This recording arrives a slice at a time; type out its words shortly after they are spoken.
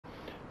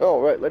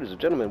Alright, ladies and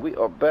gentlemen, we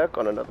are back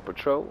on another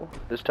patrol.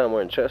 This time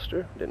we're in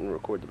Chester. Didn't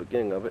record the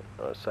beginning of it.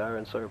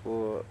 Siren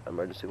Circle,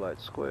 Emergency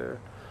Light Square.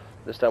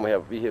 This time we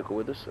have a vehicle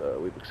with us.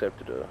 We've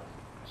accepted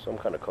some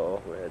kind of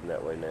call. We're heading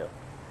that way now.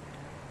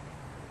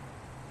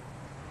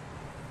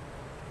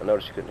 I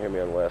noticed you couldn't hear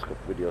me on the last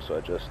couple videos, so I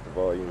adjusted the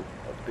volume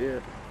a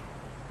bit.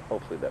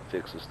 Hopefully that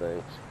fixes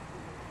things.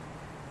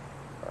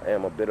 I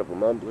am a bit of a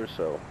mumbler,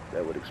 so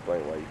that would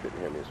explain why you couldn't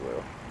hear me as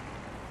well.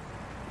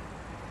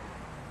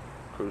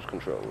 Cruise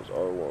controls,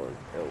 R1,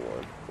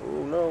 L1.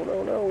 Oh, no,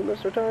 no, no, we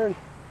missed our turn.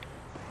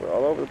 We're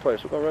all over the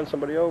place. We're going to run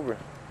somebody over.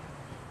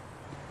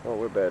 Oh,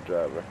 we're a bad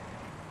driver.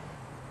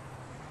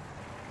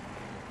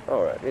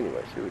 Alright,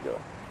 anyways, here we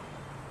go.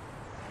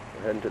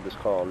 We're heading to this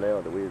call now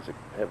that we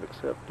have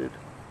accepted.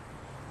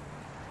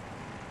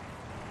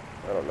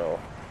 I don't know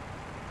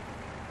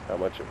how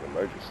much of an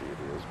emergency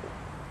it is, but...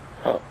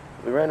 Oh,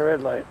 we ran a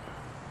red light.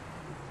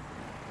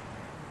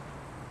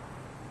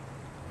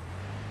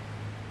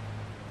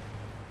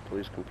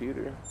 Police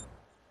computer.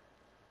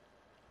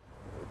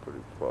 We're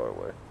pretty far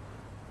away.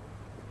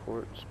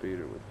 Report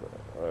speeder with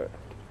alright.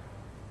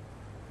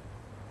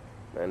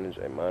 Manage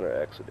a minor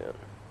accident.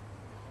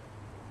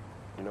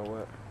 You know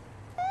what?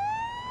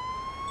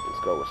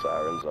 Let's go with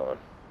sirens on.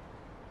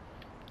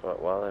 Alright,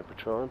 while in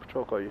patrol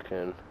car you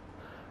can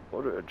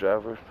order a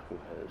driver who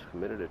has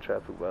committed a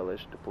traffic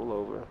violation to pull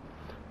over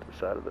to the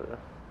side of the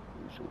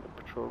using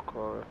the patrol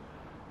car.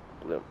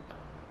 Blimp.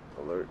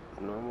 Alert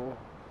normal.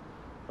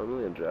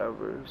 Normally,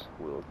 drivers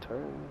will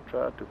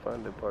try to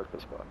find a parking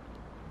spot.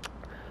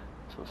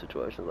 So in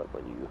situations like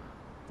when you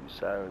use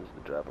sirens,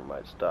 the driver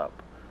might stop.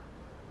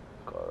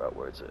 Car right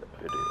where it's at.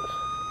 Here it is.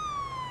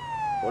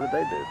 What did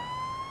they do?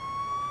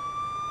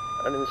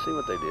 I didn't even see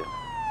what they did.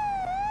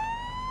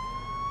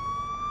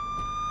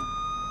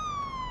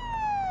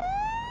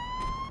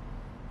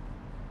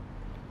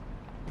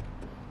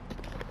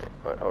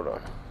 Alright, hold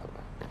on.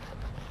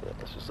 Yeah,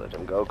 let's just let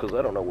him go, because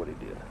I don't know what he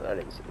did. I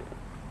didn't see it.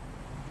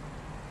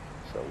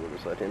 So we'll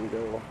just let him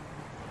go.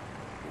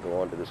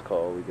 Go on to this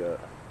call we got.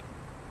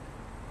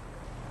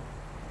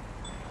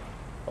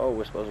 Oh,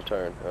 we're supposed to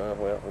turn.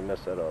 Well, we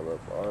messed that all up.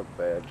 Our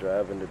bad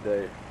driving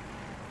today.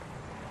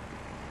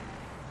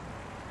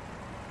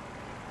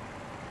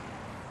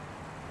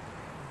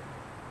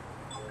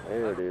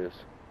 There it is.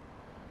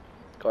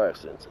 Car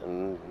accidents.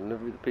 And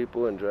interview the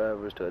people and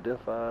drivers to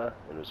identify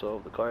and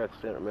resolve the car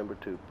accident. Remember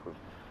to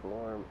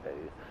perform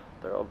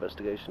a thorough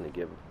investigation and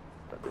give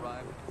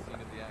arrive at the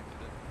scene of the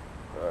accident.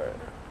 Alright.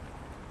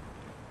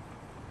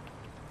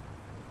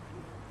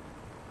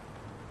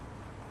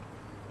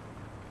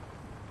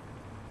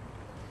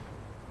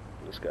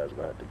 This guy's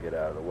gonna have to get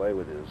out of the way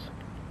with his.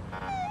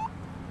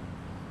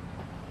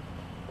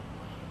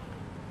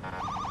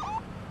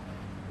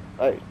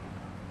 Hey.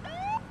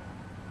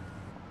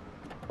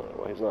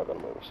 Well, he's not gonna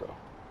move, so.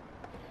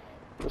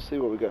 Let's see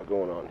what we got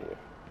going on here.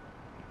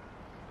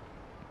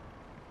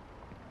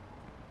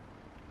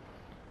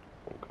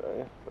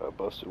 Okay, got a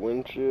busted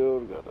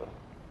windshield, got a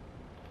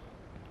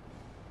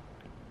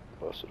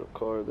busted a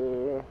car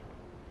there.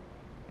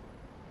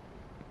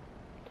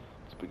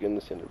 Let's begin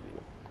this interview.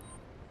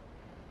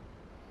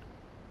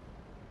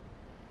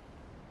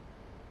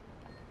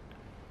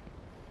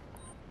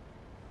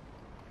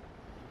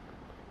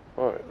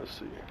 Alright, let's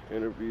see.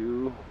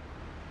 Interview,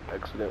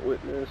 accident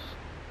witness,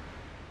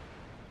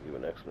 give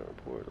an accident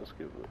report. Let's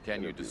give it.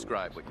 Can you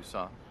describe what you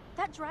saw?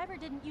 That driver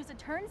didn't use a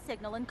turn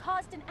signal and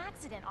caused an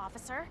accident,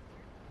 officer.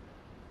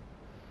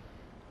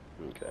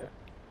 Okay.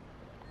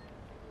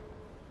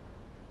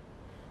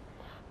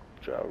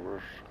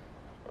 Drivers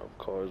of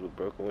cars with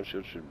broken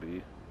windshields should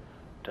be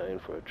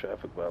detained for a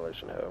traffic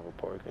violation. However,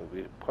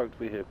 parked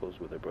vehicles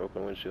with a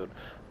broken windshield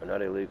are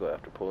not illegal.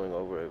 After pulling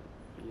over a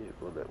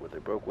vehicle with a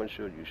broken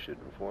windshield, you should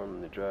inform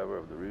the driver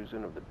of the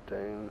reason of the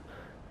detain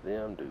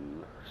them.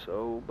 Do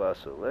so by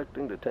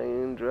selecting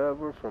detain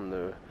driver from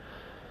the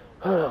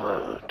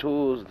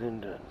tools,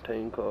 then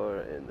detain car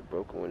and the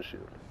broken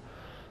windshield.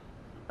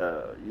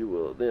 You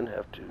will then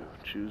have to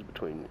choose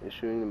between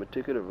issuing them a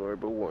ticket or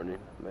verbal warning.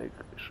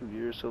 Issue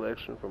your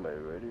selection from a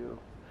radio,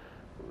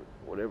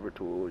 whatever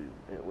tool you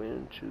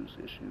win. Choose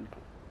issue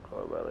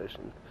car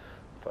violation.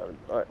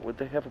 Alright, would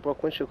they have a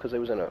broken windshield because they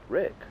was in a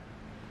wreck?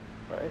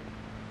 Right?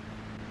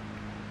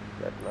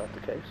 That's not the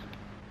case.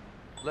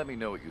 Let me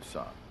know what you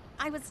saw.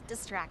 I was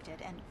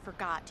distracted and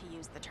forgot to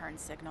use the turn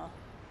signal.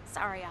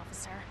 Sorry,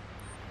 officer.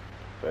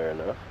 Fair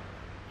enough.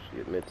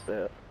 She admits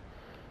that.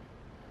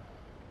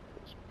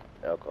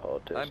 Alcohol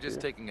test. I'm just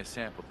taking a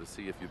sample to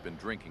see if you've been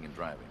drinking and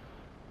driving.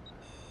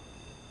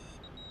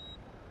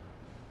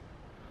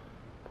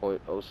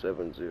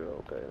 .070.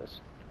 Okay, that's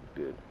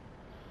good.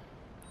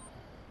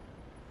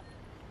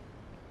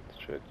 Let's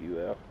check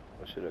you out.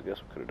 I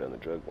guess we could have done the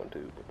drug one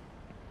too.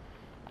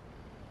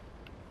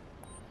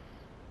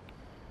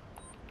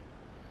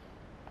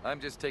 But I'm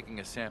just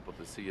taking a sample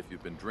to see if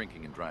you've been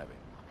drinking and driving.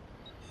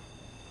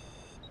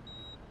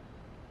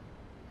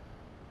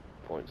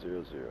 .00.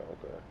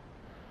 Okay.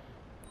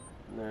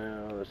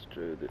 Now let's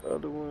do the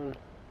other one.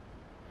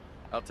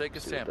 I'll take a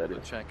sample to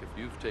check if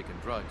you've taken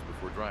drugs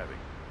before driving.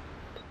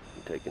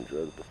 You're taking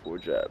drugs before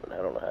driving. I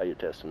don't know how you're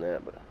testing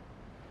that, but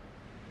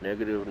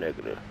negative,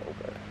 negative.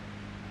 Okay.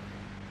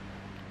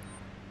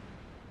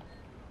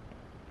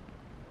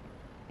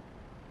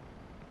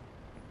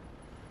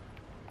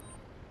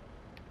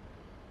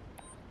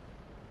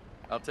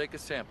 I'll take a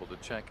sample to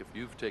check if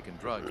you've taken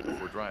drugs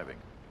before driving.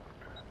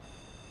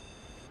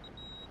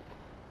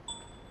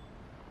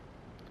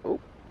 Oh,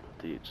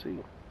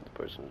 THC. The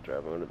person is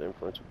driving under the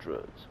influence of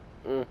drugs.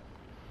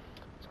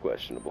 It's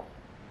questionable.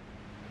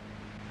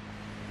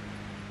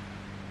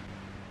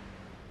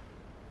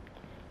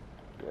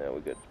 Now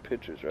we got the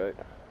pictures, right?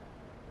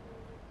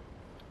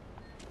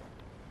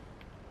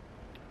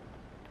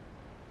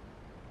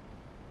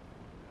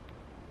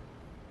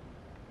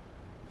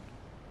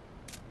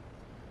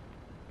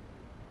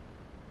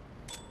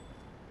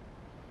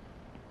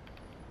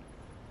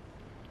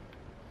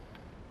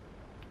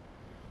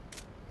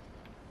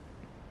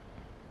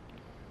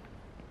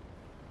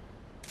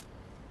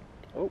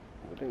 Oh,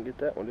 we didn't get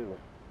that one, did we?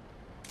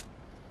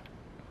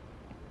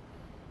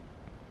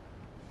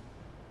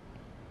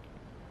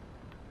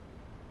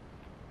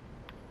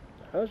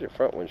 How's your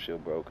front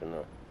windshield broken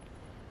though?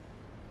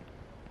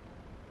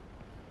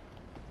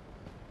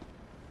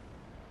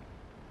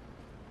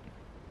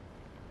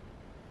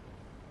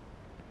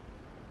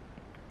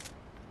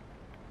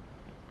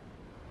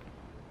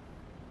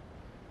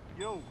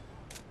 Yo.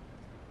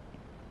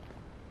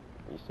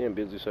 You staying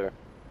busy, sir?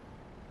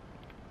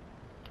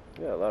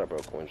 Yeah, a lot of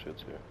broken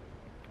windshields here.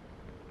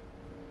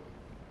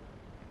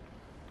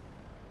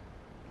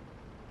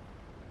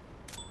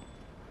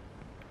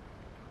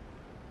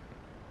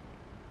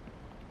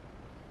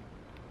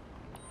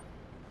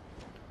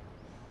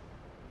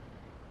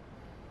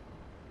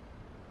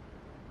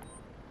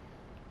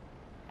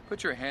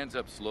 Put your hands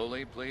up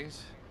slowly,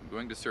 please. I'm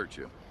going to search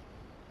you.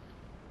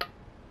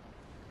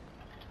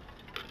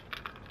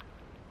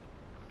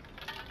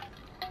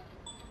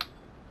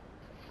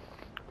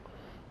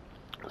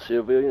 A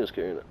civilian is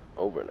carrying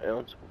over an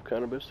ounce of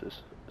cannabis.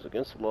 This is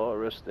against the law.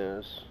 Arrest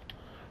this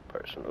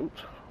person.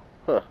 Oops.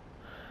 Huh.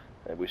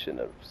 Maybe we shouldn't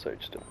have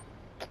searched him.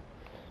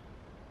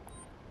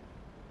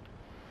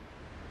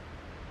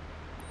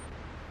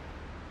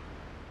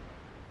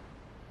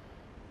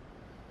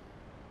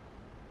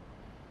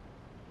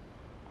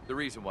 The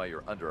reason why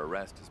you're under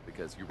arrest is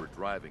because you were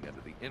driving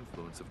under the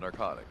influence of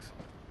narcotics.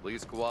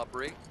 Please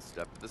cooperate and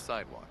step to the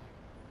sidewalk.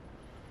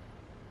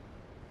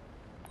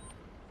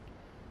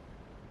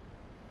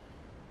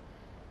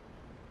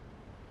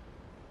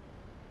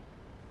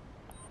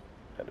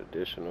 Got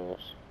additionals.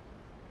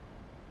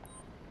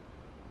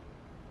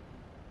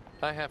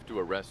 I have to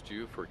arrest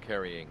you for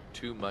carrying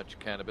too much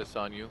cannabis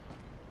on you.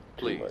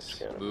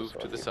 Please move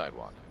to the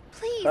sidewalk.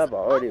 Please, I've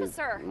already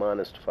officer.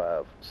 minus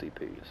 5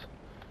 CPs.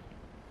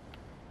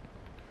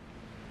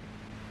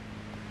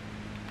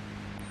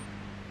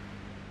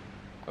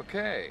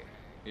 Okay,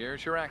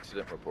 here's your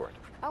accident report.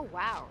 Oh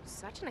wow,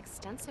 such an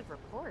extensive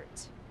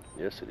report.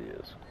 Yes, it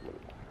is.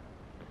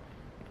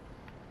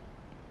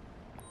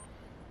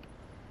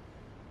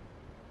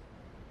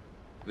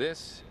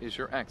 This is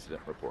your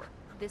accident report.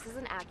 This is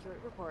an accurate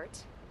report.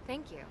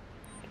 Thank you.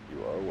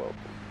 You are welcome.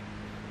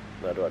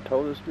 Now, do I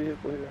tow this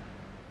vehicle here?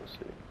 Let's see.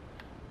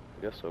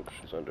 I guess so, 'cause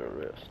she's under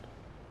arrest.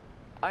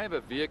 I have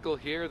a vehicle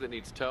here that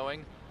needs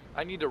towing.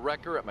 I need a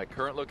wrecker at my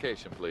current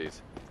location,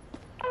 please.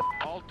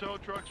 All tow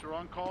trucks are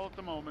on call at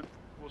the moment.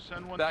 We'll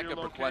send one to your Backup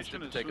location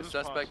requested to as take soon a as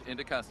suspect possible.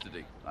 into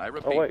custody. I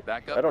repeat, Oh, wait.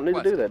 backup I don't need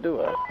to do requested. that,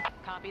 do I?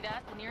 Copy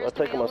that. The nearest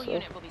take 'em available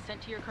myself? unit will be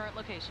sent to your current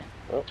location.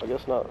 Well, I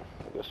guess not.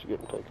 I guess you're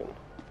getting taken.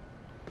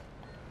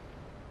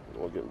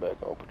 We're getting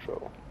back on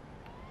patrol.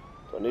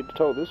 Do I need to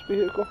tow this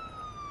vehicle?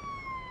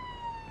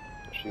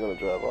 Is she gonna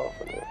drive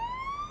off in there?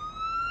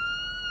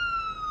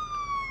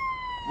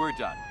 We're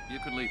done. You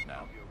can leave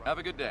now. Have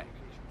a good day.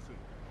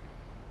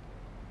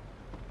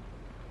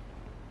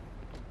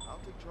 I'll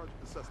take charge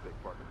of the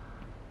suspect, partner.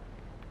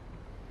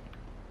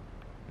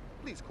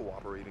 Please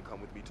cooperate and come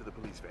with me to the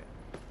police van.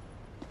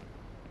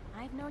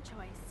 I have no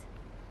choice.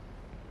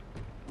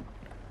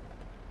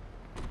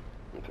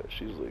 Okay,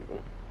 she's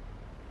leaving.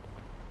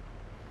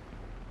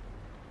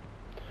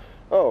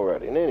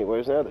 Alrighty, and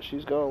anyways, now that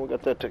she's gone, we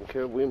got that taken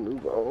care of, we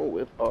move on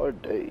with our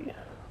day.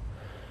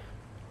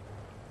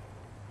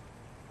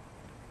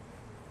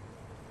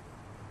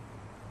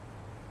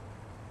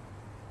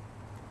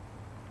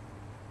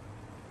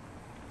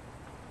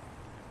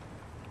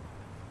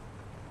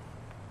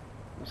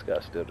 This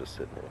guy's still just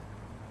sitting here.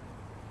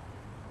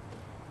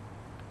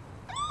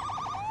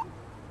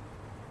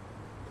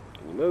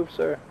 Can you move,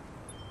 sir?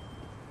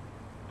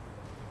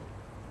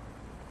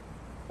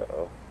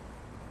 Uh-oh.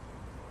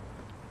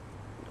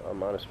 I'm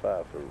minus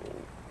 5 for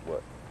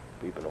what?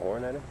 Beeping a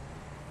horn at him?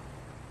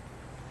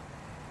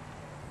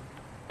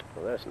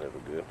 Well, that's never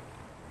good.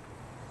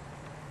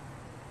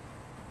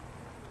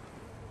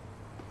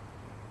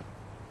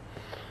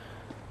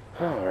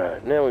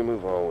 Alright, now we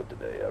move on with the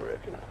day, I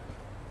reckon.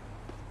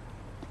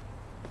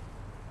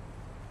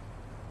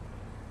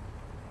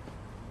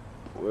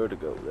 Where to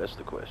go? That's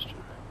the question.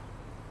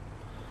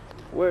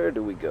 Where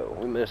do we go?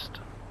 We missed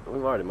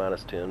We've already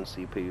minus 10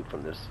 CP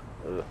from this.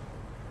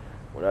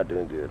 We're not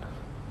doing good.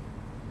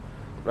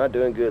 We're not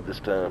doing good this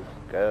time,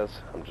 guys.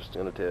 I'm just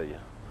gonna tell you.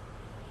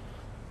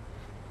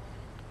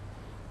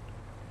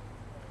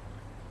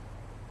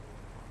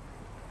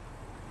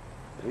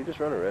 Did he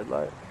just run a red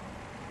light?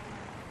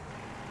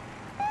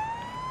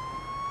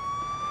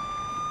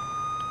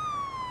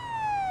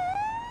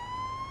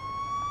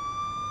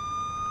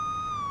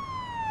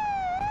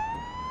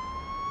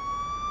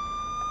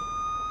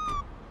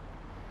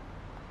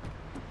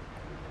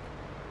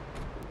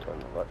 Turn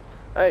the light.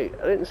 Hey,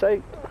 I didn't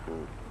say.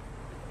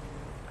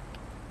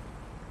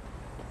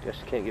 Guess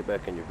you can't get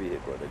back in your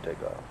vehicle when they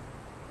take off.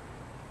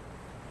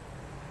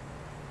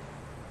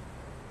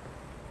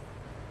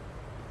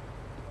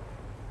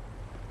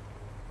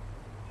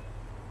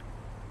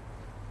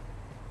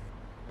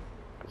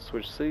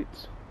 Switch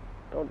seats.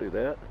 Don't do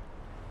that.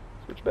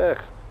 Switch back.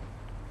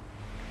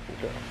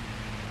 Okay.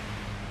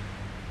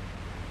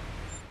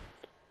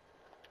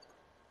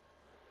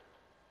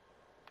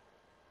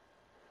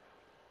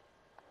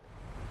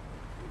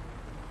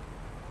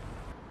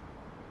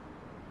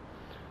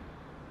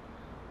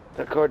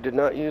 That car did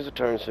not use a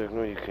turn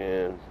signal. You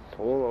can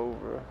pull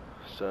over,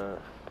 sign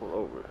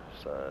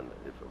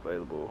if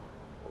available,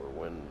 or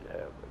when you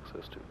have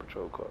access to a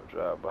patrol car.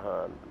 Drive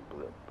behind and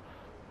blip,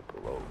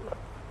 pull over.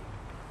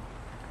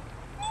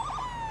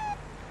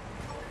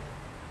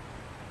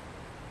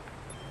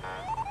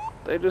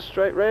 They just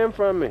straight ran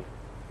from me.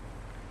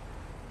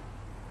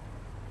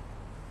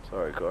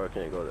 Sorry, car, I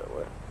can't go that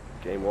way.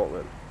 Game won't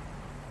let me.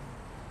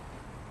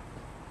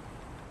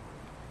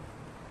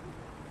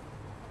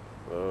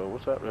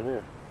 What's happening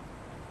here?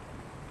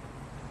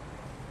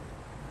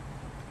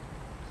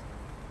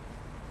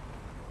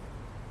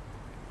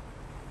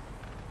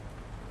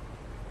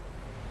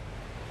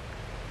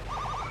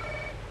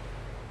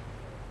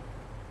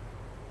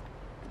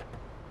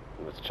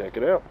 Let's check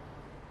it out.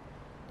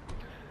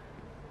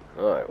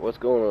 Alright, what's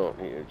going on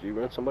here? Did you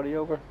run somebody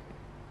over?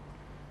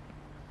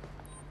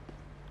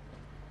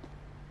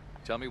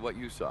 Tell me what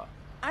you saw.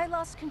 I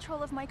lost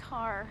control of my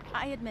car.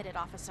 I admit it,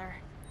 officer.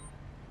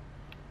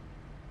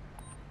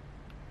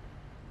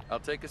 I'll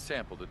take a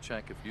sample to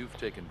check if you've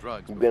taken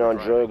drugs. You been on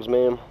driving. drugs,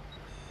 ma'am?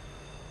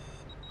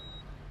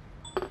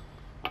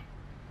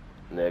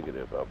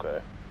 Negative,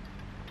 okay.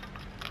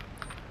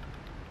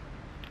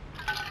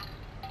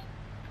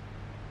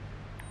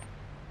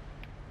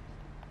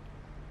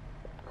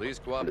 Please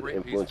Under the cooperate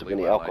influence of peacefully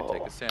any while alcohol. I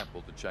take a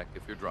sample to check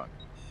if you're drunk.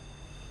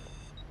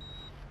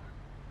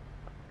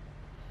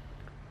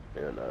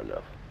 Yeah, not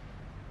enough.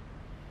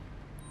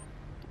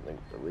 I think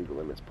the legal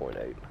limit's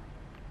 0.8.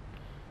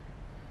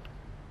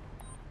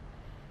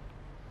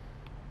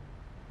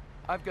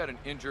 I've got an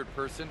injured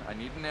person. I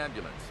need an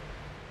ambulance.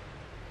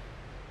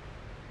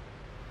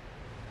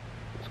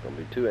 It's gonna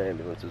be 2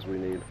 ambulances we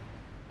need.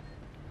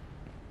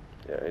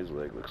 Yeah, his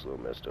leg looks a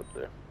little messed up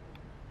there.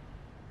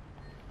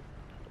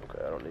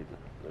 Okay, I don't need.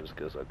 I just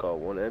guess I call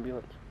 1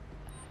 ambulance.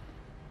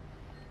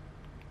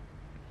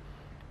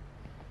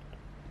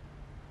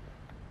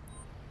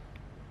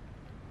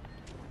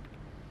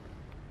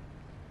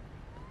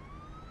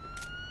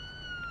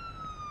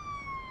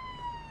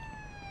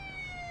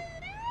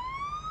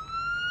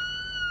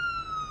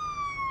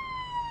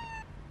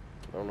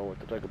 I don't know what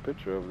to take a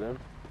picture of then.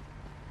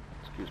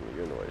 Excuse me,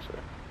 you're in the way, sir.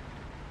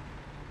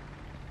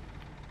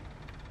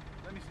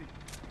 Let me see.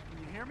 Can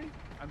you hear me?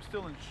 I'm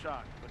still in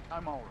shock, but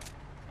I'm all right.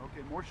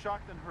 Okay, more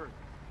shocked than hurt.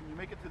 Can you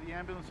make it to the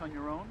ambulance on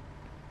your own?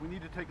 We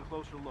need to take a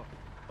closer look.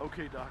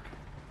 Okay, Doc.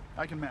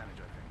 I can manage,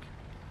 I think.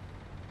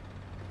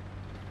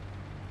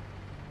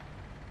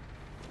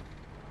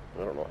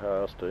 I don't know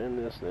how else to end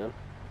this then.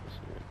 Let's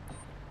see.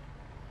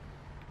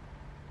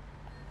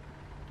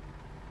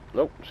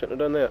 Nope, shouldn't have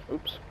done that.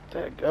 Oops,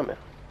 dadgummit.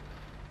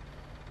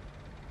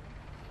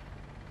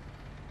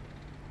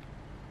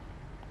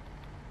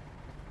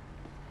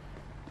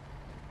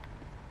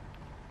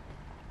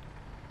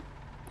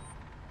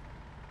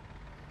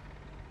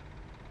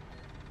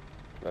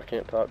 I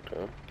can't talk to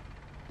him.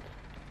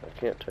 I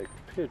can't take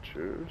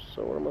pictures,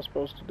 so what am I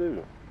supposed to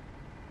do?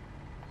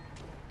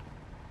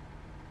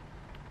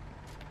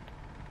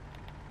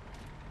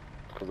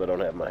 Because I don't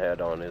have my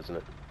hat on, isn't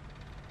it?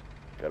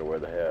 Gotta wear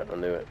the hat, I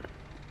knew it.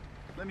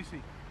 Let me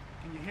see.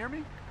 Can you hear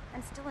me?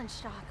 I'm still in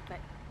shock, but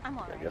I'm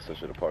all I right. guess I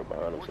should have parked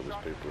behind him so these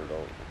people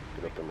don't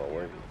get up in my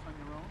way. Ambulance on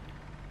your own?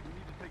 We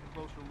need to take a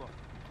closer look.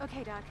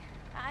 Okay, Doc.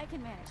 I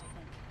can manage, I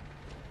think.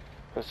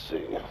 Let's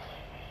see.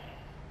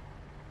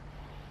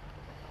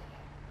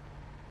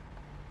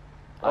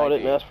 Oh, I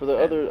didn't ask for the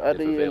other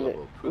ID. If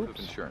available, proof of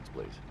Oops. insurance,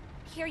 please.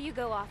 Here you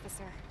go,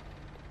 officer.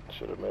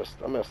 Should have messed.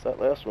 I messed that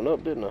last one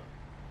up, didn't I?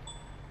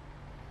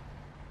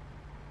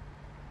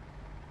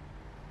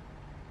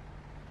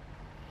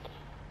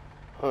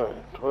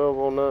 Alright,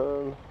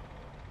 12/09,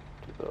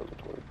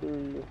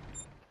 2023.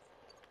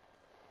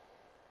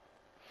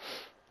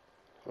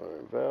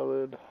 Alright,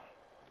 valid.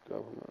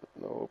 Government,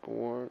 no open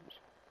warrants.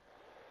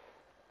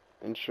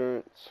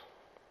 Insurance.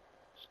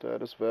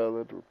 Status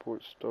valid.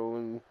 Report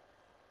stolen.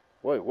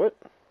 Wait, what?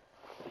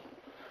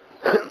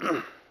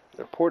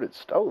 Reported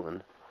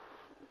stolen?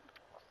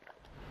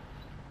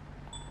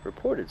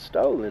 Reported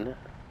stolen?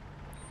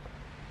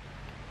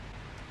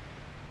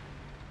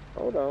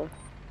 Hold on.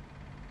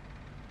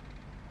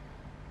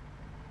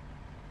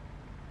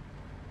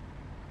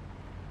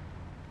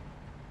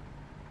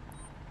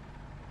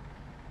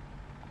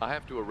 I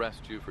have to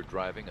arrest you for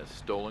driving a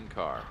stolen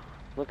car.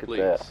 Look at Please,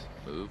 that.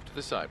 move to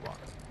the sidewalk.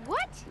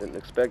 What? Didn't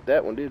expect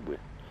that one, did we?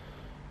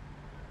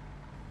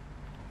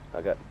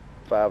 I got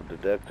 5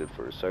 deducted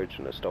for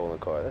searching a stolen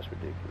car. That's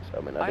ridiculous.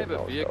 I mean, I have didn't know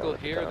a it was vehicle stolen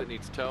at the here time. that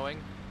needs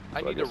towing.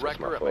 I So I need a guess that's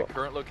my wrecker at my fault.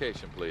 current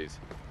location, please.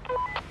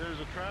 There's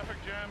a traffic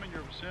jam in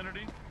your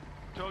vicinity.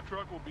 Tow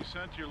truck will be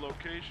sent to your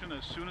location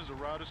as soon as the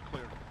route is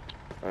cleared.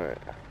 Alright,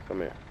 come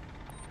here.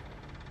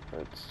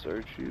 Let's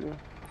search you.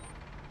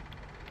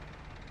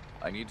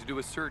 I need to do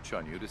a search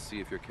on you to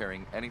see if you're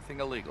carrying anything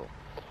illegal.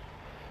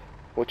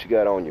 What you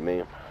got on you,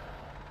 ma'am?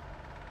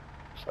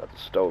 Besides a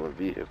stolen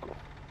vehicle.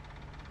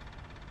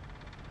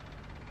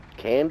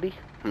 Candy?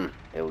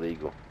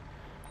 Illegal.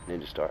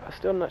 Ninja Star. I'm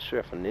still not sure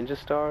if a Ninja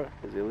Star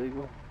is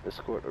illegal.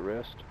 Escort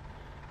arrest.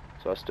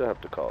 So I still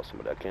have to call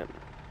somebody. I can't.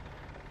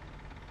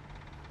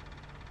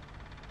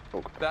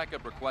 Okay.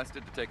 Backup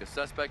requested to take a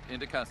suspect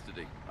into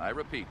custody. I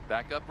repeat,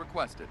 backup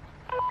requested.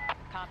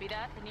 Copy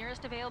that. The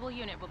nearest available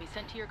unit will be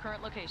sent to your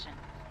current location.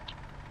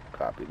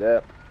 Copy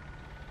that.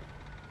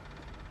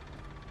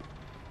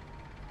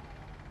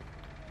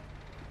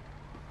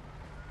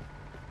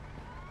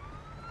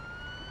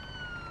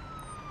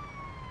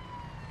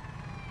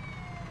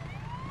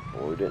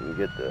 Well, we didn't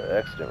get the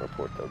accident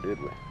report though,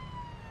 did we?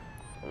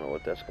 I don't know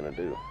what that's gonna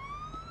do.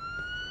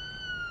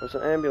 What's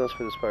an ambulance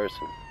for this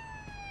person?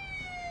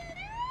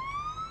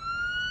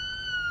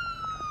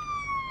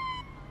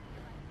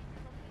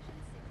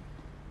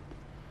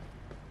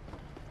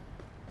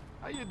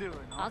 How you doing,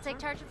 I'll take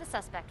officer? charge of the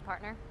suspect,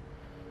 partner.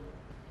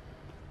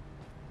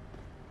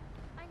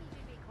 I need you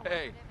to be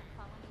cooperative and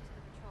follow me to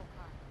the patrol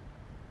car.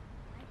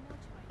 I have no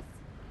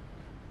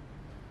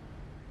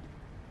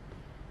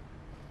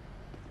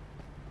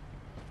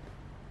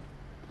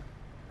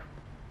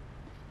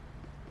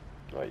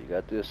choice. Oh, you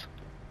got this?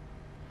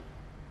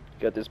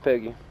 You got this,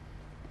 Peggy? It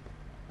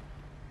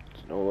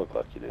don't look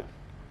like you do.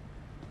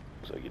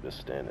 Looks like you're just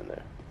standing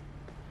there.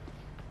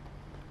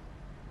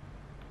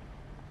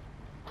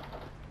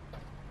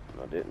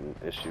 I didn't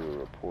issue a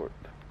report.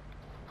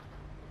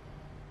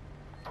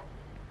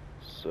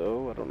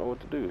 So, I don't know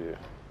what to do here.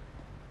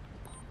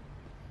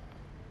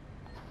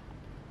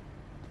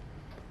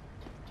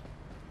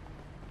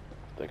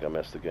 I think I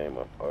messed the game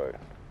up. Alright.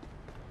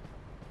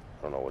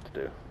 I don't know what to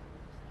do.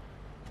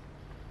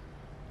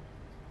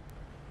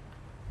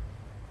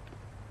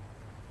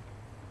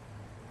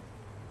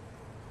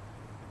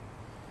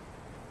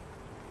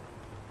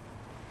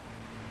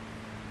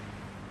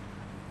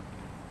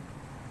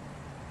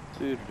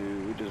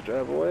 Do we just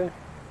drive away?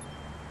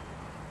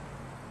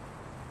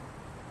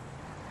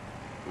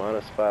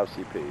 Minus 5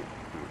 CP.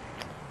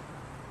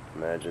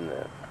 Imagine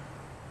that.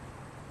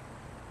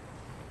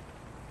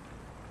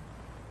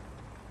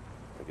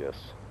 I guess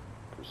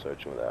for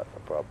searching without a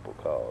probable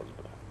cause,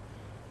 but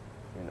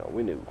you know,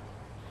 we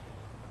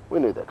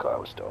knew that car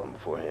was stolen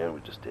beforehand.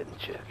 We just didn't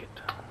check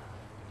it.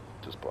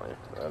 Just plain.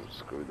 I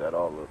screwed that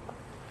all up.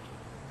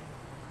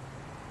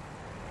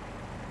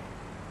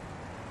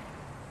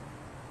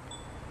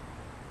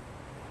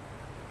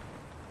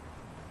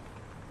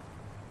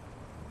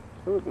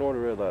 Who ignored the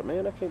red light?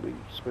 Man, I can't be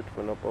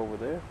switching up over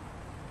there.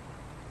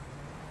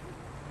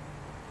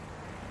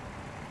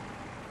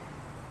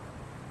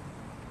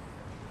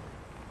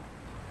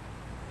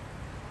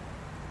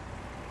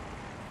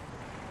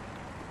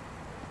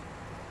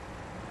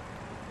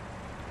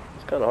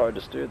 It's kind of hard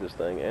to steer this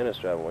thing, and it's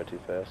driving way too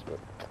fast, but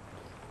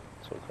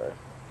it's okay.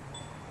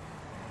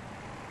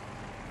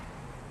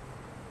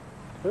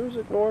 Who's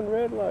ignoring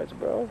red lights,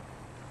 bro?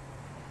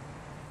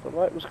 The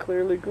light was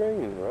clearly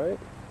green, right?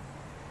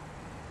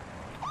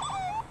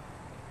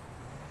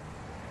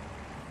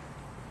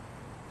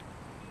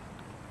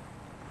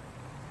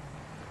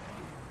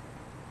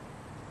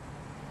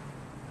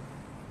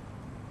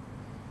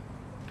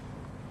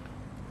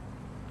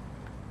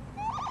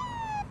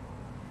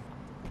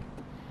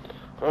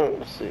 Alright,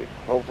 let's see.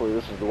 Hopefully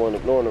this is the one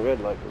ignoring the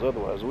red light, because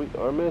otherwise we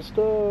are messed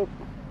up.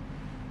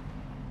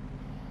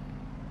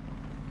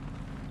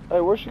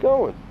 Hey, where's she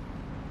going?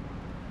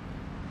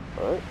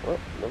 Alright, well,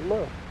 never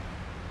mind.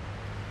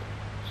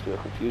 Still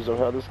confused on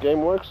how this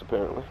game works,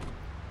 apparently.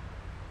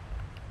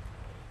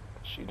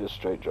 She just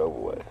straight drove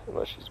away,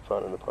 unless she's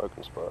finding a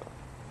parking spot.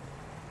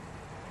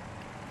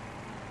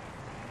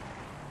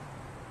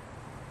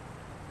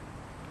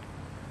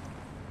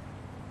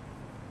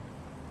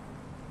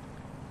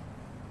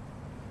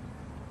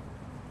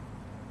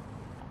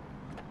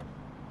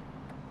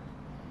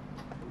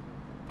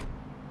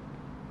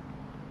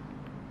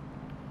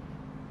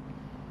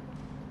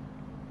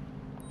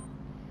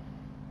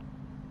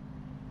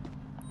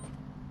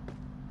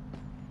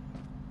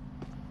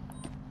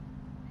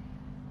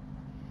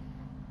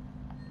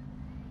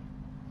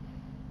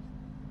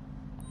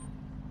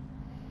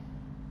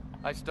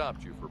 I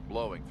stopped you for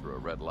blowing through a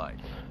red light.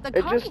 The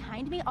car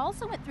behind me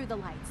also went through the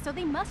lights, so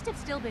they must have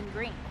still been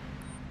green.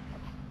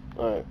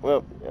 Alright,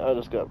 well, I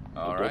just got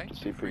All right,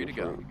 you're free to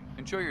go.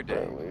 Enjoy your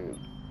day. Apparently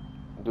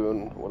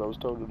doing what I was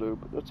told to do,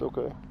 but that's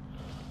okay.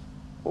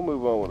 We'll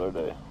move on with our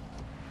day.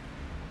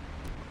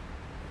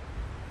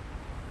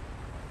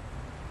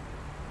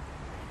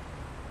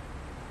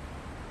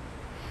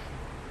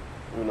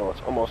 You know,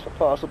 it's almost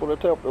impossible to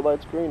tell if the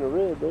light's green or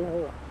red there,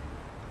 huh?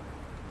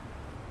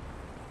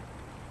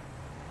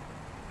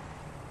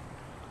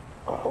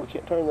 Oh, we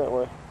can't turn that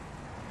way.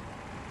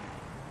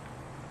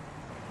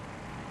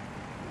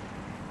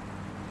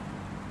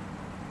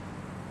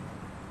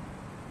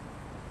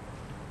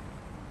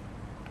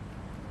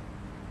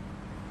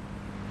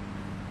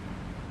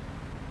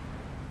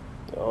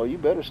 Oh, you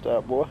better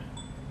stop, boy.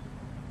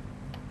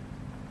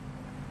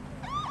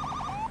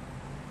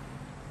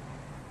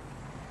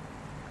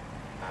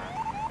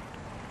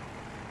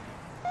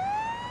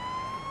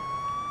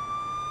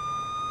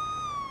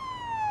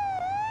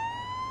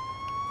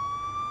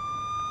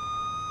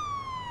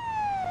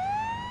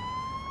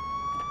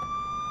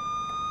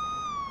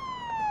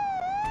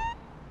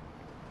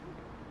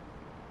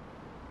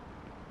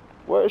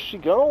 Where is she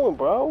going,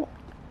 bro?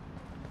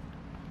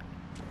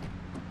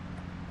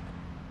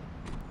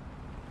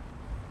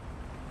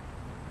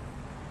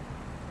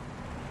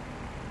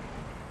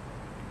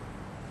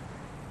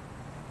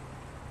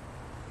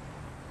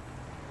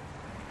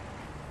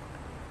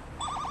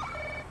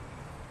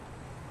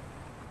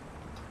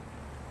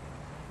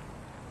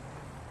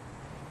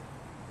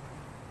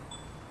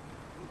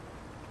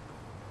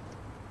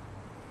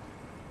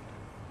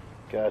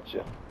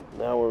 Gotcha.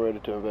 Now we're ready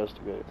to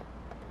investigate.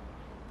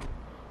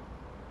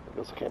 I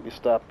guess I can't be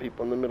stopping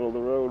people in the middle of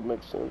the road.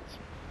 Makes sense.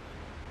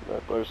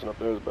 That person up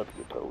there is about to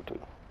get towed too.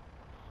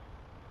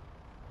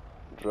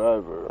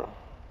 Driver.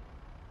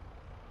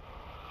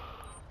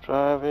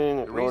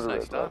 Driving. The reason I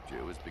stopped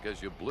you is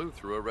because you blew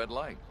through a red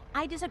light.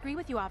 I disagree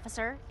with you,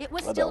 officer. It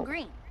was still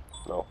green.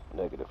 No,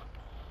 negative.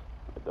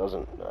 It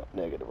doesn't,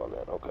 negative on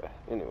that. Okay.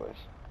 Anyways.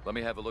 Let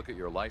me have a look at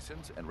your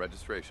license and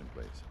registration,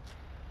 please.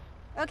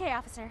 Okay,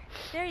 officer.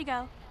 There you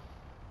go.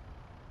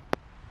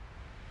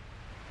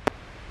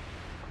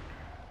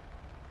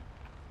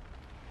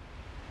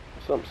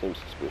 Something seems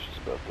suspicious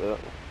about that.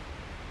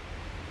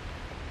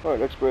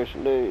 Alright,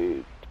 expiration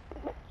date.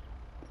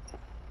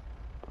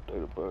 Date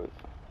of birth.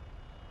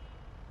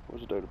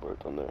 Where's the date of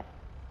birth on there?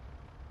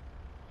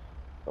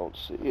 I don't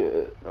see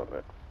it.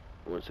 Alright.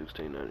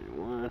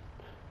 1/16/91.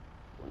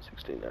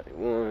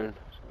 1/16/91.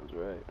 Sounds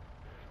right.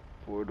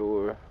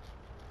 4-door.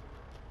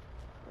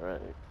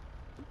 Alright.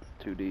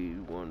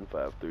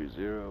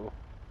 2D1530.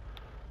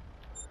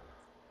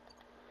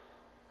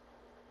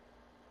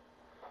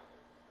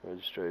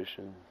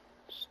 Registration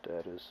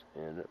status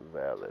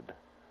invalid.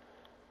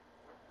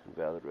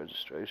 Invalid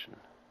registration.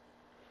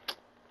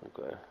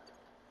 Okay.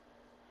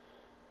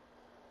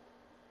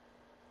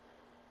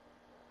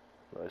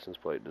 License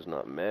plate does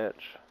not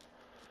match.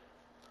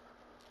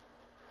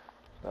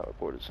 It's not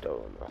reported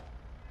stolen though.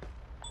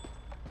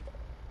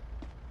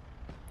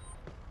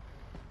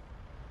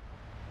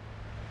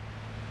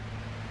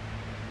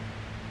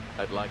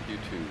 I'd like you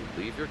to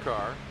leave your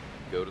car,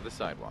 go to the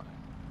sidewalk.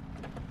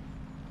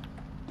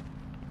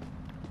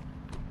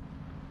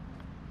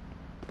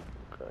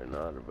 Okay,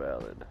 not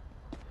valid.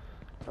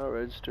 Not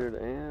registered,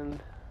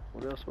 and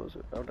what else was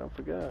it? Oh, I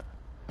forgot.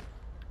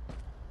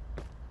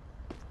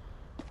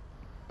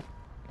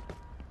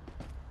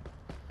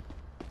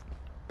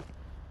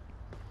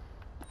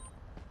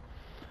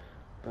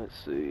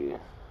 Let's see.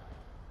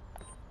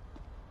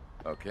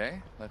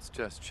 Okay, let's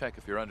just check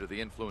if you're under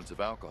the influence of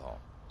alcohol.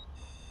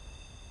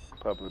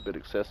 Probably a bit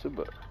excessive,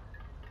 but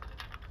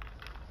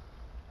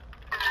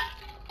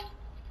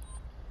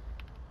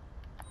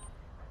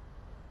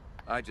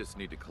I just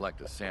need to collect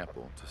a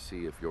sample to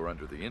see if you're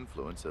under the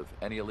influence of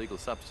any illegal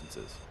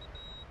substances.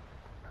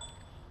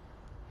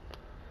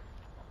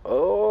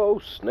 oh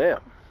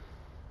snap!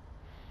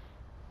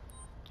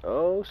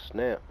 Oh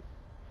snap!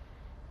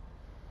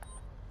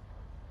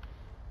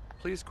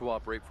 Please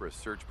cooperate for a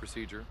search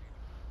procedure.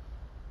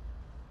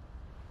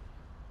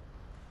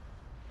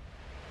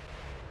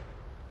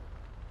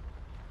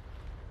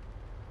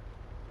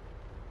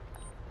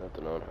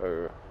 Nothing on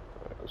her.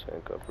 Alright, let's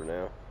handcuff her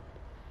now.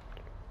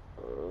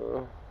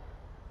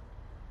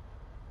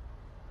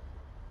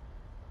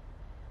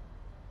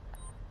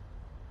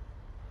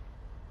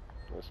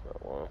 That's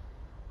not one.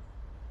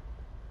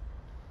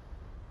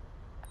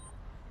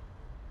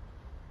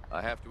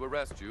 I have to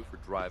arrest you for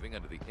driving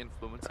under the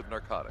influence of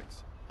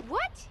narcotics.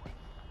 What?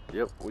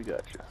 Yep, we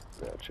got you.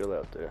 Now chill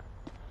out there.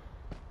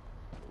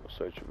 We'll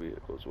search your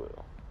vehicle as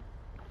well.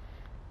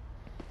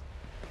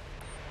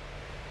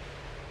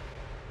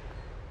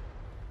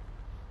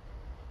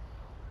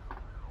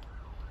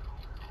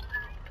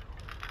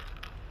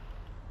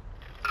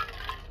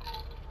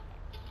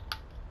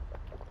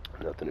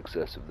 Nothing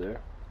excessive there.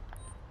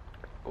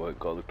 Go ahead and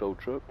call the tow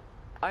truck.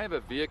 I have a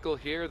vehicle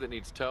here that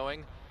needs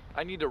towing.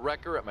 I need a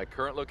wrecker at my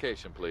current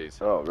location, please.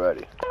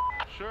 Alrighty.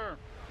 Sure.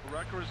 The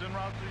wrecker is en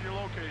route to your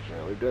location.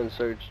 Now we've done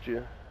searched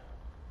you.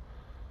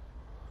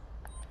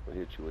 We'll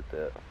hit you with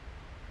that.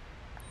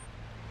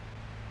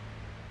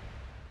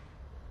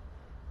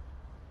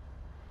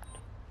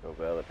 No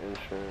valid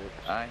insurance.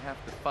 I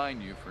have to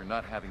fine you for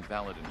not having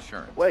valid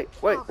insurance. Wait.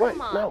 Oh,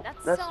 come on. No,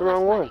 that's so the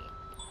wrong much one. money.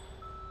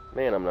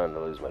 Man, I'm not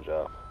gonna lose my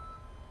job.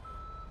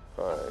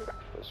 Alright,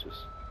 let's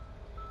just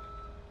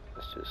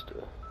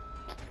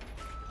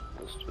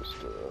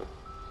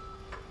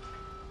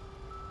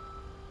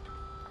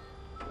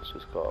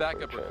call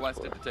Backup for a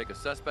requested transport. to take a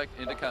suspect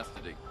into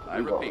custody. I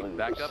We gonna repeat, lose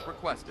backup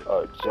requested.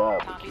 Our job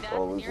to Copy keep that. on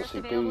The losing nearest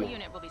available CP.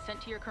 unit will be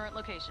sent to your current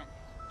location.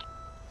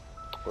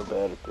 We're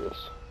bad at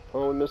this.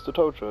 Oh, we missed the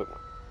tow truck.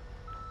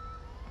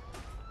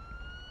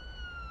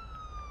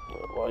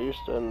 While you're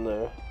standing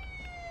there,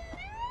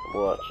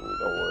 I'm watching you,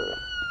 don't worry.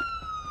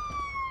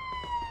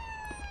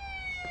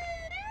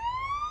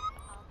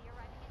 I'll be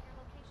arriving at your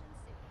location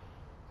soon.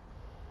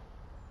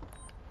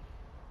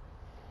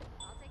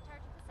 I'll take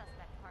charge of the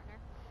suspect, partner.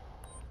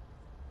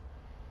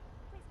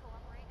 Please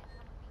cooperate and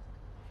come with me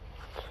to the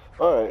police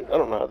station. Alright, I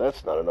don't know how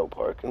that's not a no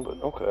parking,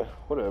 but okay,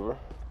 whatever.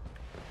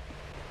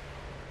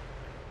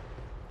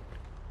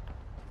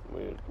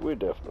 We're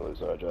definitely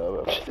losing our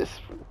job after this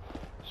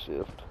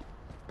shift.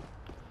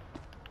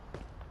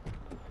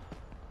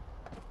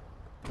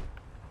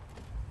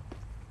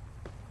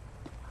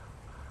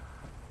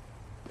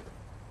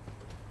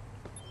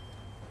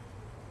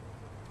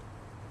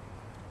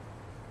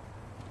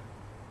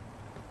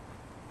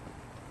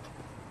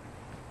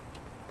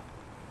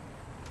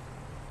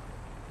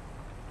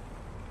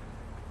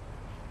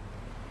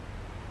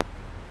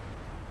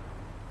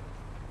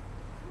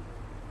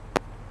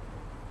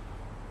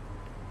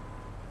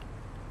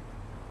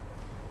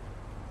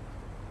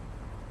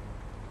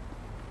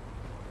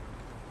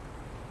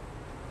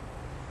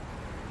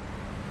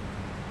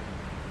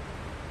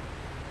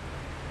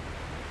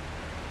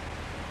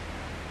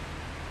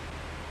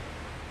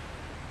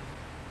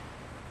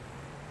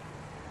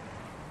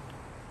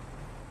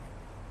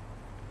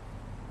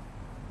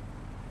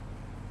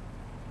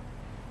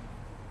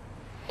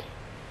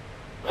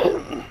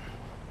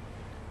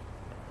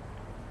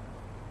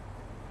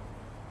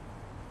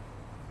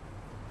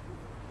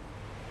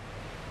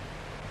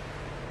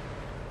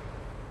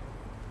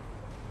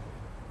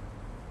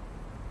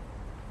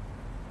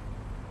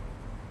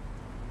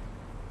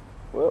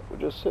 Well, we're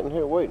just sitting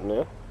here waiting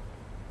now.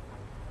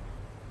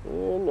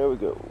 And there we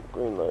go,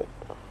 green light.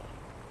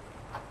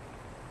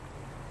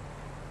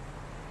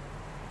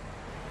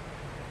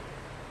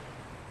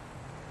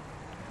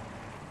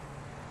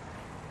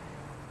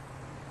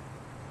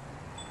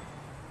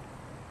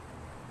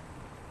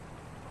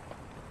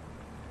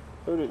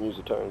 Who didn't use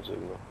a turn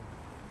signal?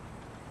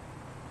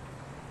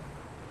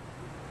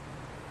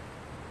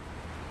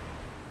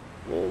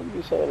 Man,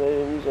 you be saying they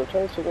didn't use a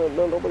turn signal,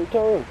 no, nobody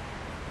turned.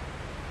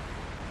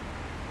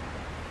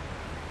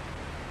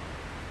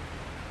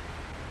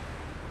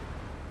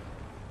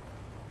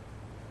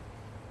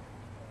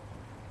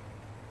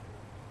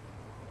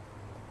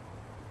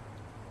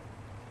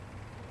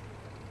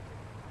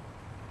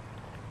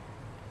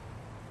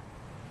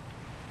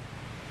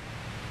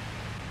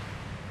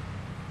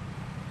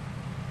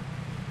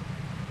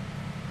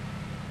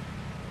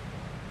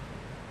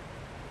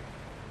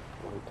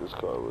 This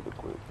car really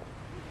quick.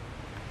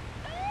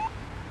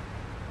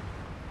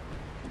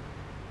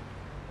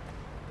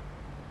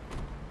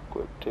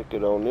 Quick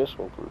ticket on this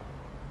one for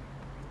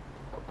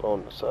up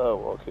on the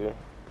sidewalk here.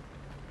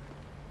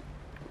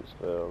 It's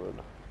valid.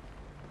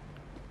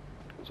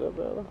 Is that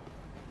valid?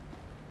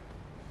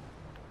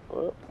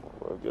 Well,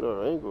 we'll get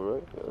our angle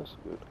right. Yeah, that's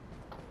good.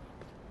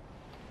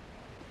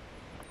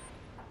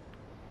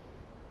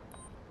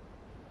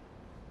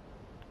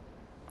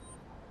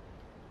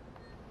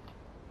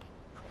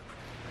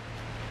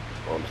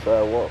 On the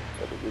sidewalk,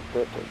 gotta get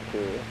that taken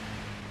care of.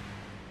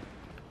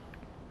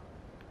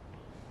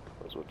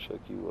 Might as well check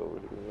you over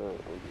here. Alright,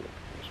 we're good.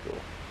 Let's go.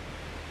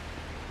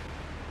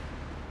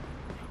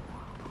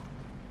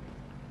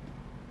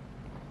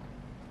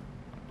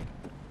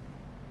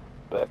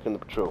 Back in the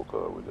patrol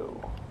car we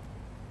go.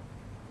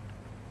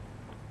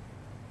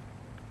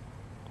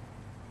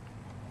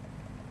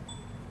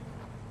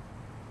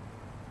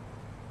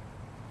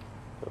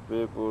 That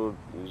vehicle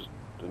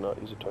did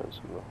not use a turn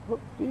signal. What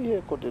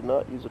vehicle did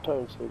not use a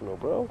turn signal,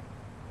 bro?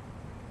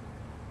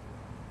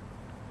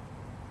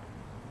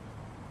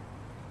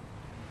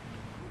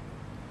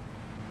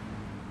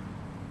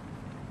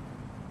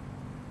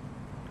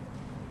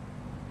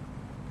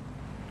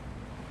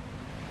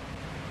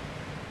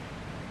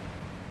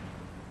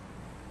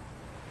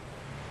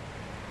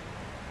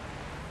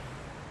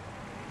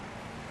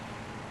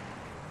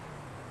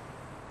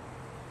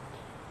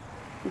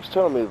 He was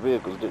telling me the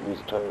vehicles didn't use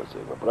a turn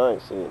signal, but I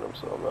ain't seeing them,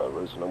 so I'm not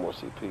losing no more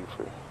CP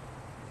for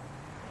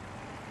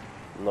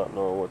not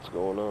knowing what's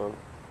going on.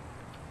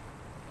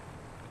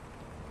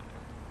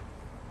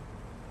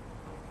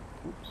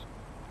 Oops.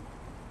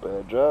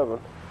 Bad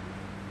driving.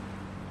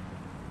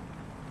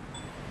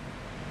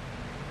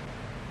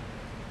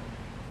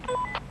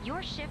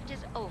 Your shift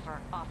is over,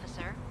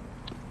 officer.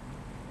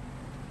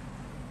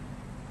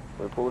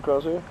 Can we pull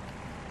across here?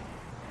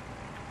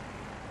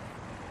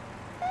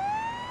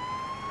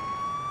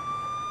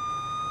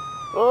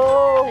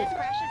 Oh! This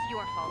crash is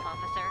your fault,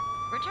 officer.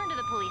 Return to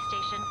the police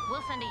station.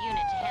 We'll send a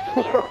unit to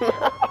handle the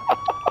accident.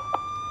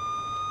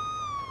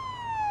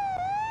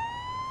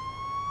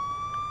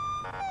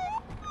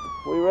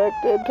 We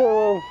wrecked into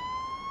him.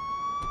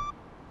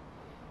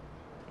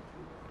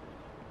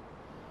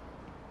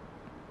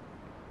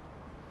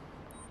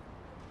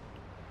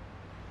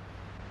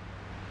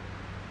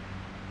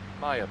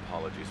 My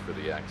apologies for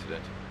the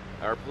accident.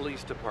 Our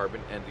police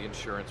department and the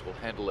insurance will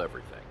handle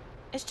everything.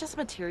 It's just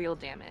material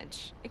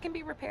damage. It can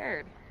be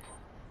repaired.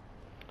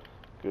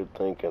 Good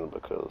thinking,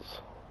 because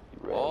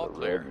you ran All a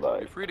clear. red light.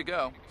 You're free to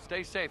go.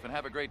 Stay safe and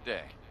have a great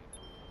day.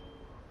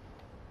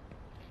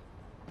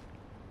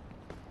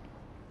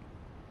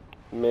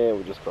 Man,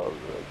 we just caused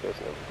it. I guess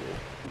never did.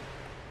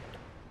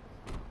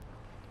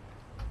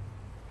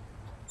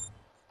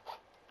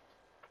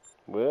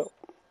 Well,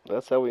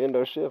 that's how we end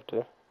our shift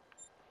here.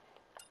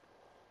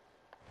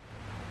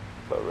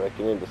 By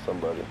wrecking into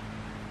somebody.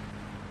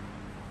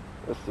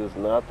 This is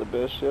not the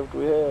best shift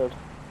we had.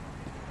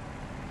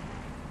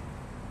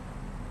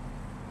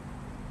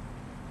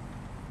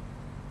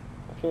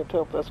 I can't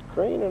tell if that's a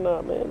crane or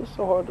not, man. It's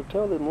so hard to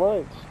tell them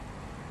lights.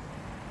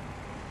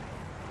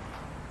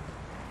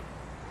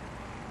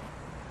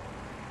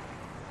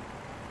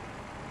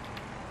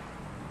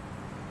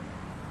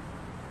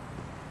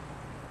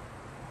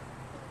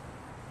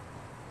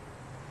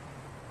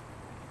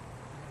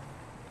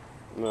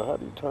 Now, how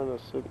do you turn a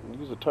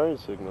use a turn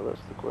signal?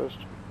 That's the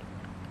question.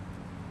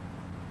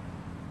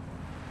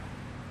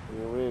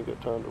 Yeah, we ain't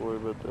got time to worry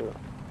about that.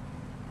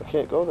 I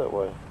can't go that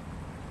way.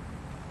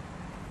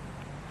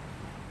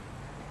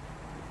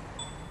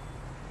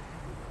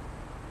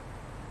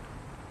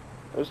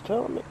 It's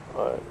telling me.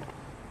 Alright.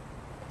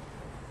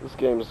 This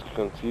game is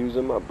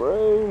confusing my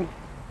brain.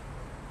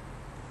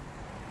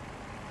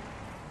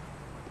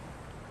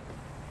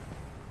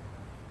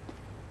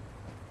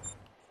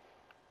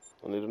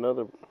 I need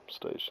another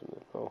station.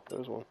 Oh,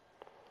 there's one.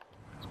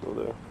 Let's go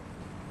there.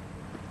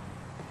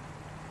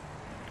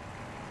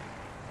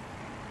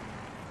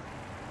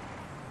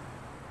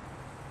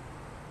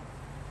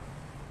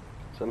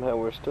 Somehow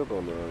we're still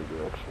going the wrong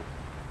direction.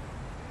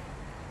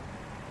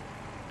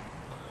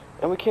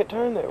 And we can't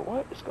turn there.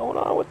 What is going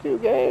on with you,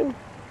 game?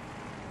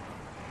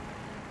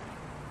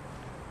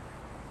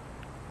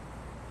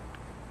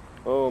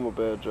 Oh, I'm a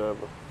bad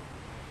driver.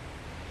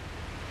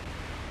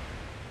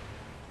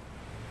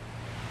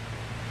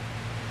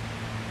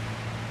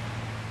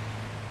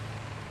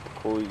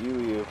 Pull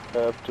you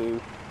have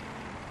to.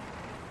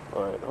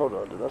 Alright, hold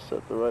on. Did I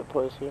set the right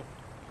place here?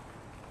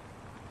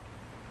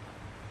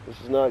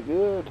 This is not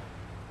good.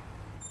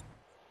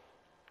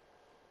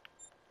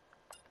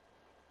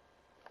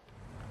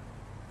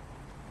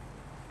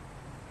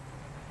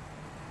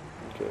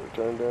 Okay,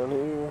 turn down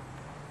here.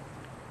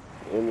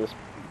 In this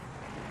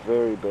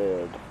very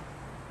bad.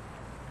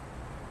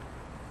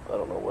 I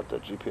don't know what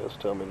that GPS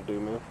tell me to do,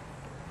 man.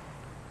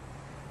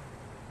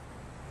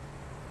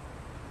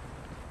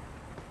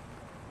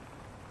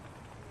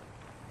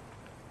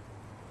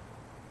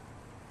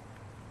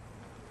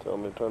 Tell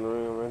me to turn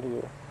around right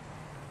here.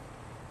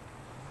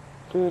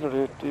 Do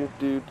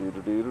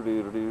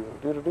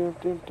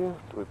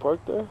we park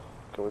there?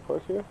 Can we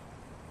park here?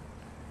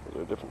 Is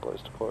there a different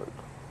place to park?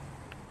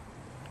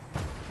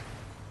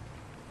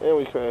 And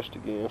we crashed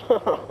again.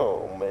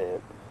 Oh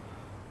man.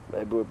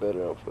 Maybe we're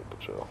better on foot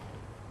patrol.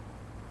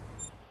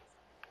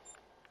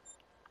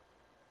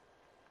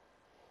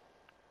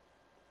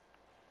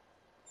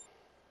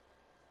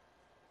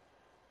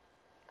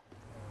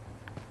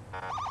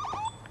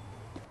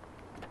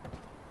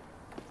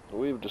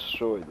 We've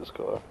destroyed this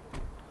car.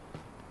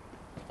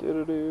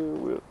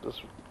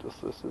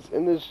 This is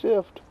in this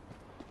shift.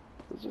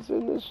 This is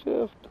in this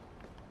shift.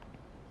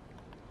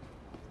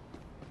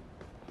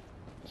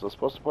 Is I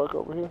supposed to park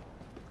over here?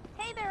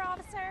 Hey there,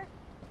 officer.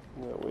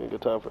 Yeah, we ain't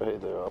got time for hey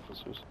there,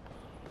 officers.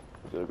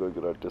 We gotta go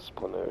get our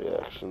disciplinary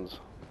actions.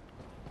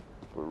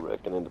 We're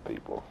wrecking into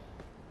people.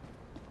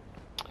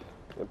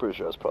 I'm pretty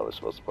sure I was probably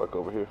supposed to park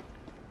over here.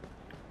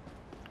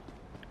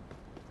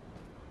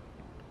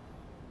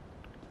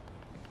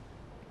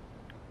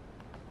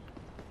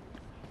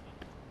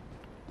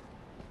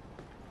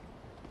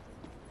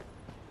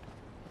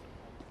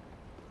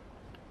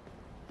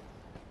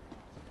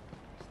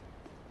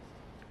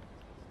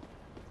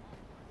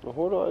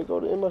 Well, where do I go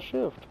to end my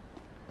shift?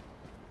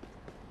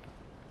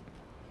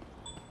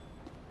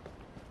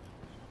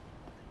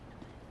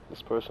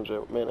 This person's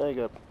man, I ain't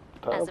got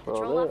time As a for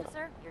patrol all that.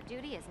 officer, your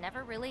duty is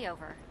never really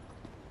over.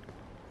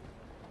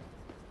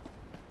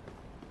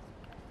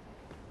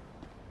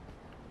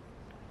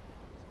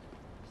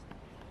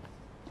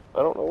 I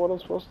don't know what I'm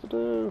supposed to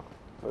do.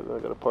 Maybe I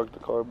gotta park the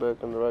car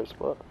back in the right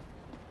spot.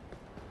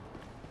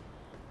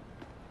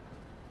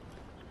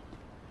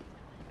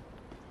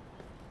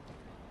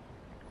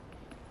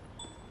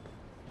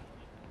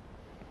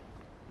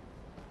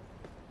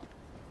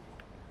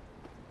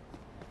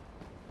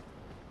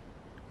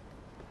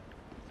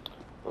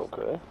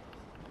 Okay,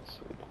 let's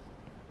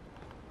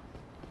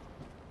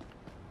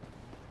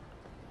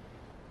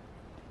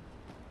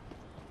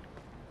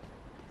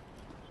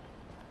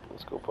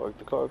Let's go park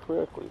the car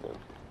correctly then.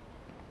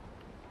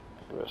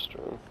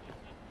 Restroom.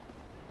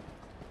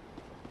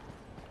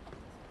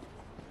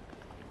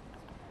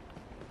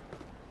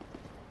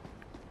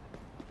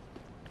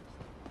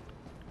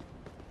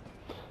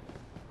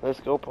 Let's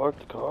go park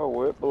the car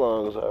where it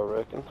belongs, I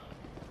reckon.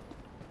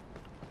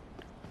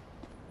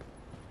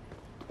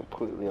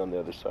 Completely on the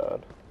other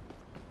side.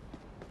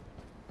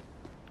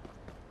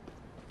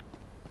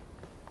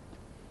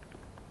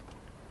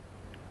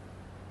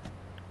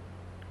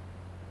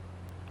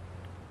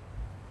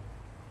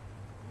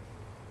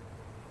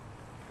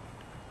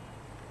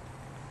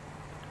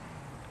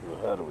 Well,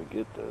 how do we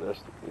get there? That's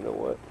the, you know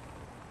what?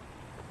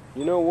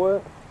 You know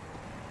what?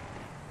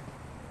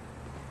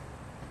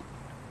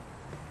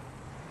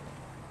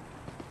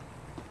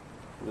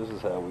 This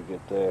is how we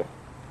get there.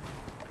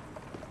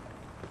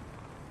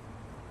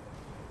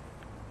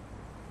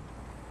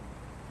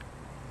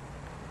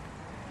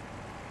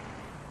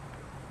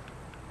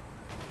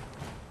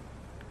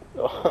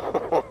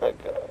 Oh my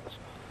gosh.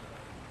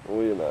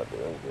 We're not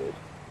doing good.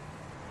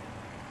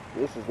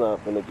 This has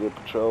not been a good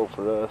patrol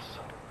for us.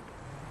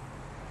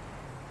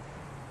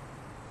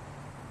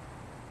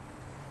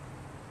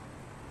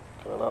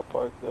 Can I not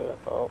park there?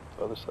 Oh,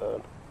 the other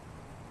side.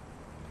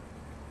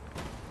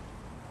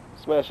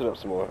 Smash it up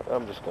some more.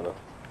 We're just gonna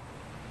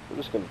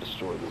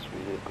destroy this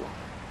vehicle.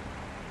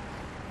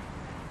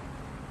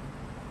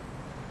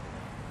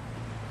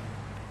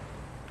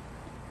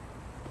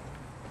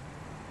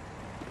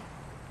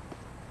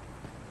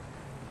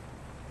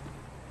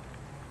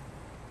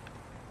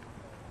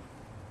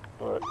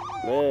 Alright,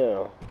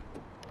 now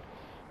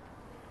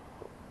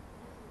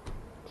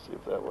let's see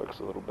if that works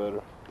a little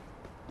better.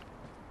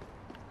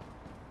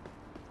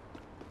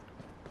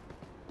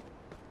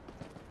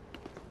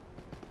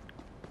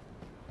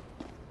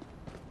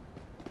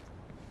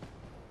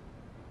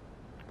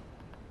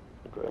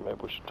 Okay,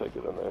 maybe we should take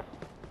it in there.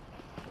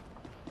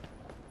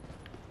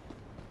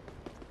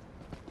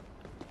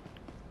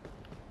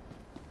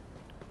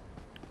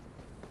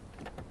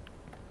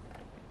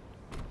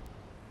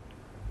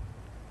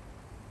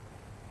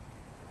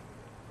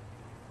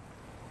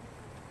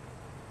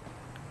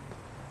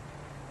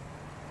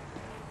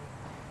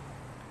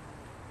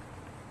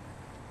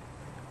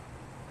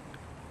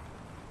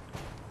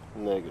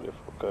 Negative,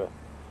 okay.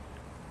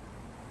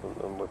 And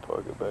then we'll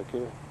park it back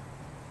here.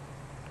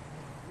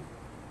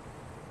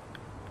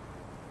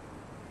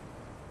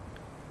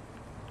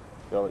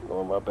 Y'all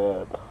ignore my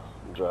bad.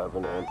 I'm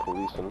driving and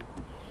policing.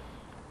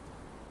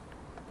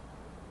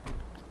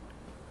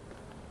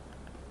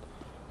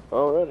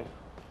 Alrighty.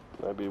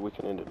 Maybe we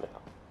can end it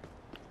now.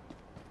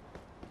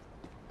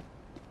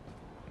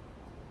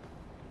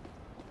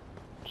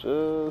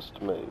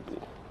 Just maybe.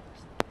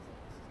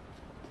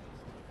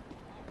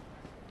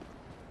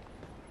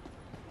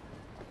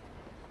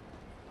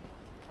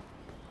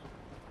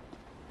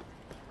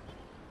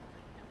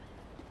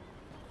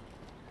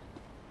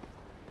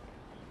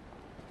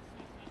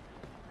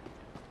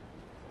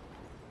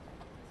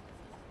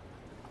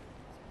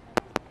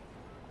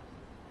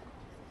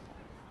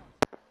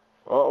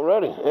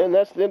 Alrighty, and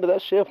that's the end of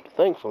that shift,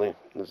 thankfully.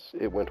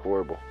 It went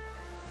horrible.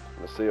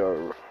 Let's see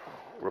our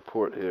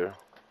report here.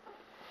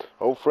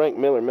 Old Frank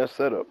Miller messed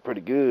that up pretty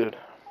good.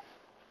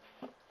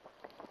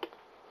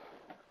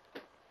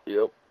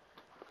 Yep,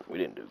 we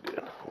didn't do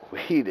good.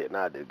 We did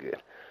not do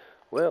good.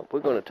 Well, we're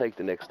going to take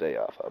the next day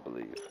off, I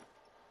believe.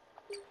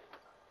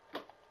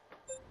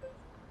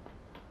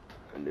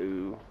 A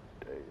new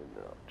day, and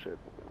I'll check.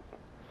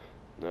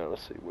 Now,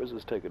 let's see, where's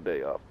this take a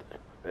day off thing?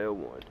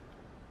 L1.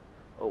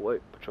 Oh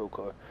wait, patrol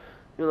car.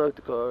 You like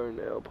the car,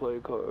 now play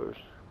cars.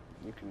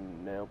 You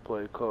can now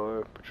play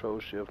car, patrol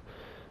shift.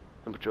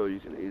 In patrol you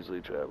can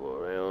easily travel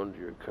around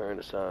your current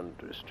assigned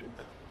district.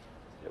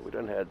 Yeah, we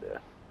done had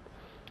that.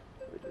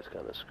 We just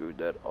kind of screwed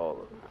that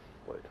all up.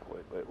 Wait.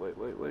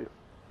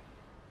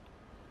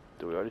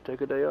 Did we already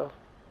take a day off?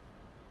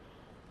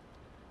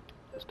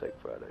 Let's take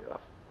Friday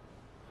off.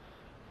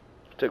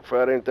 Take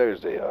Friday and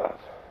Thursday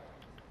off.